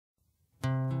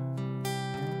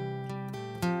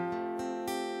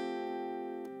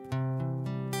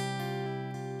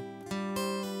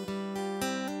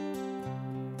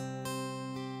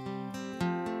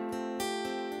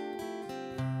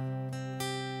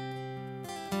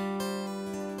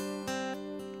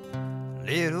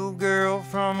Little girl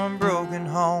from a broken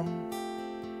home,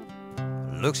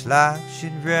 looks like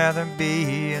she'd rather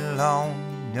be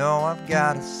alone. You know, I've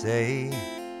gotta say,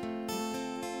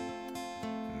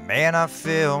 man, I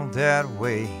feel that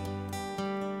way.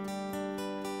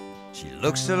 She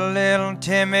looks a little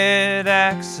timid,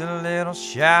 acts a little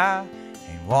shy.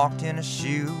 Ain't walked in her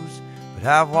shoes, but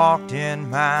I've walked in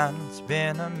mine. It's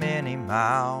been a many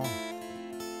mile.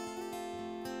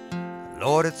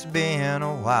 Lord, it's been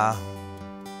a while.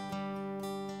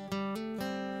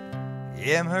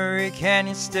 Emory, can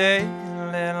you stay a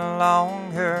little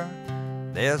longer?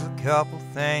 There's a couple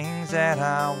things that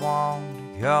I want,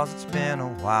 'cause it's been a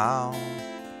while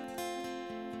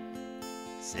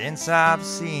since I've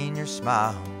seen your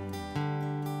smile.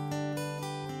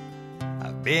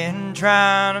 I've been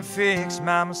trying to fix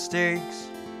my mistakes.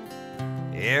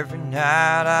 Every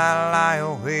night I lie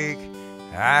awake.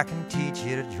 I can teach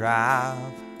you to drive.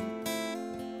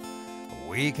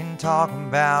 We can talk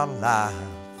about life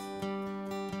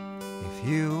if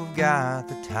you've got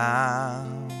the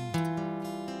time.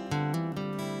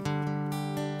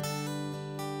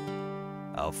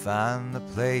 I'll find the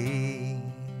place.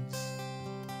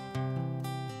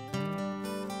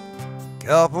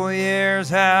 Couple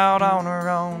years out on her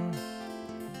own,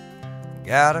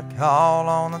 got a call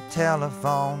on the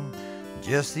telephone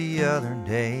just the other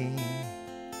day.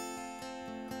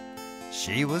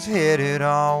 She was headed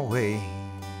our way.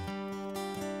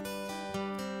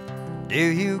 Do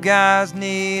you guys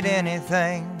need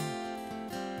anything?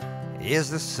 Is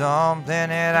there something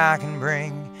that I can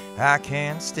bring? I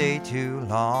can't stay too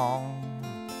long.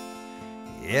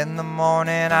 In the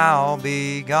morning I'll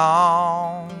be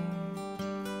gone.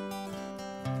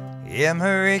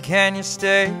 Emory, can you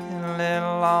stay a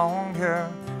little longer?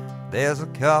 There's a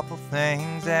couple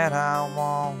things that I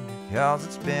want, 'cause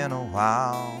it's been a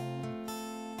while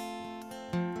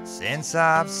since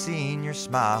I've seen your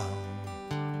smile.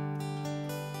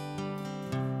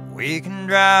 We can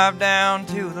drive down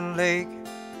to the lake,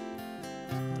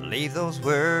 leave those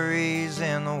worries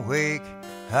in the wake.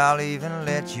 I'll even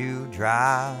let you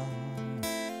drive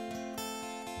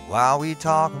while we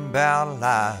talk about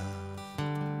life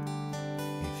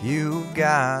if you've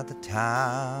got the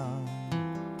time.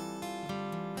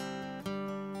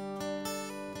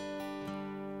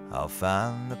 I'll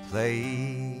find the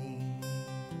place.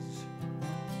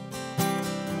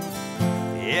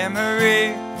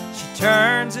 Emory, she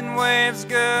turns and waves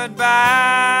goodbye.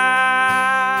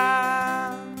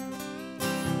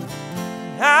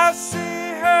 I see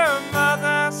her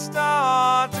mother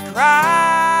start to cry.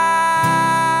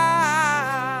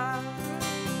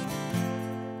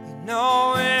 You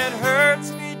know it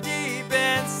hurts me deep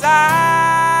inside.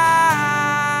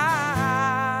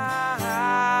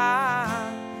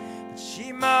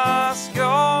 She must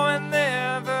go and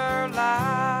live her life.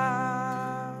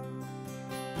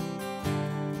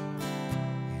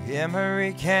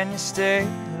 Emory, can you stay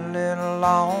a little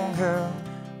longer?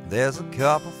 There's a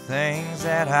couple things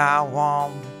that I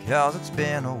want, 'cause it's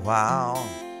been a while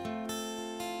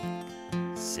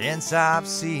since I've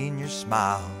seen your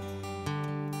smile.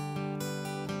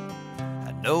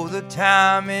 I know the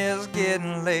time is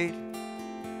getting late,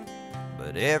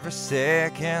 but every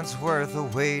second's worth the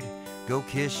wait. Go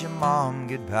kiss your mom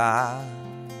goodbye.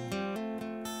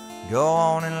 Go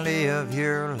on and live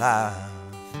your life,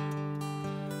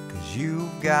 'cause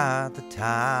you've got the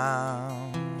time.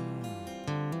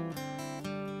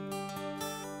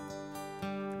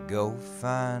 Go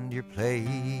find your place.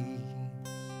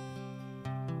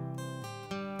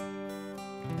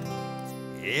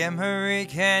 Emory,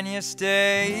 can you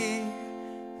stay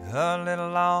a little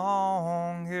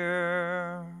longer?